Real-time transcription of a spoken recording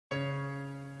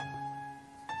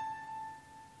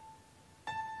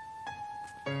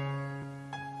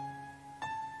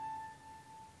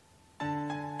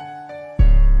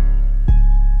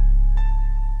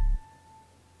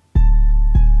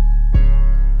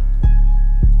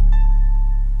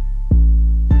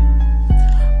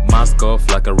Mask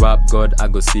off like a rap god, I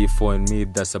go see for in me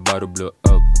that's about to blow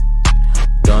up.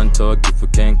 Don't talk if you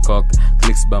can't cock,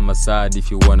 clicks by my side if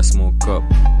you wanna smoke up.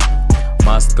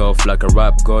 Mask off like a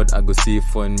rap god, I go see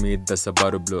for in me that's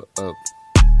about to blow up.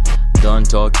 Don't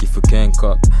talk if you can't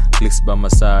cock, clicks by my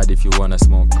side if you wanna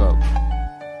smoke up.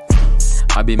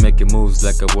 I be making moves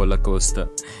like a roller coaster.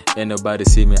 Ain't nobody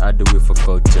see me, I do it for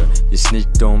culture. You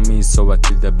snitched on me, so I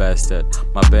killed the bastard.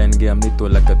 My band game little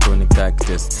like a Tony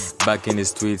Cactus. Back in the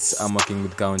streets, I'm working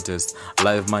with counters.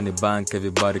 Live money bank,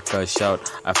 everybody cash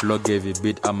out. I flog every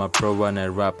beat, I'm a pro when I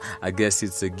rap. I guess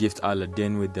it's a gift, I'll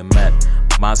in with the mat.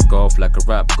 Mask off like a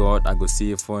rap god, I go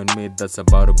see a phone me that's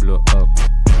about to blow up.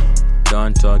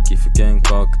 Don't talk if you can't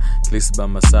cock, clicks by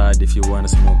my side if you wanna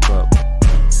smoke up.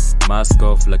 Mask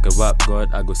off like a rap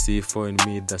god, I go see for in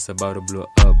me that's about to blow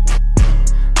up.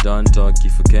 Don't talk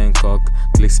if you can't cock,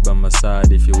 clicks by my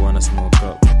side if you wanna smoke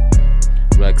up.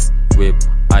 Rex, whip,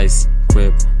 ice,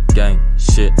 whip, gang,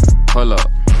 shit, hold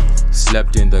up.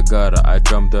 Slept in the gutter, I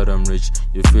dreamt that I'm rich.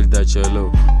 You feel that you're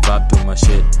low, vibe to my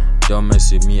shit. Don't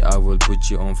mess with me, I will put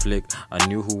you on flick. I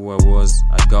knew who I was,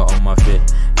 I got on my feet.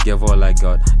 Gave all I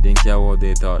got, didn't care what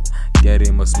they thought.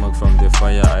 Getting my smoke from the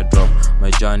fire I drop.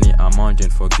 My journey, a mountain,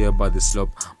 forget about the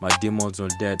slope. My demons all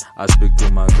dead, I speak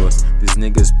to my ghost. These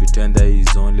niggas pretend that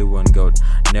he's only one god.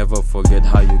 Never forget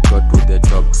how you got to the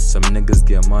top. Some niggas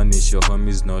get money, show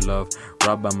homies no love.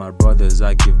 Rap by my brothers,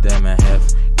 I give them a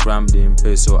half. Crammed in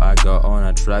pace, so I got on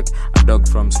a track. A dog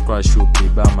from scratch should be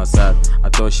by my side. I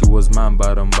thought she was mine,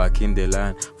 but I'm back in the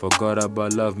line. Forgot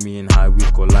about love, me and how we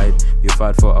collide. We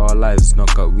fight for our lives,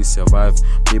 knock out, we survive.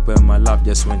 People in my life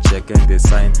just went checking the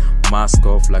sign. Mask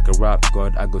off like a rap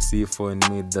god, I go see for in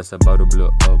me that's about to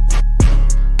blow up.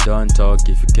 Don't talk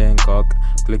if you can't cock,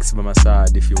 clicks by my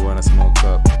side if you wanna smoke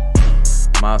up.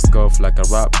 Mask off like a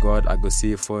rap god, I go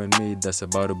see for in me that's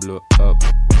about to blow up.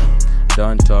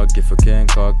 Don't talk if you can't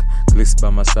cock, clicks by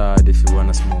my side if you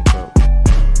wanna smoke up.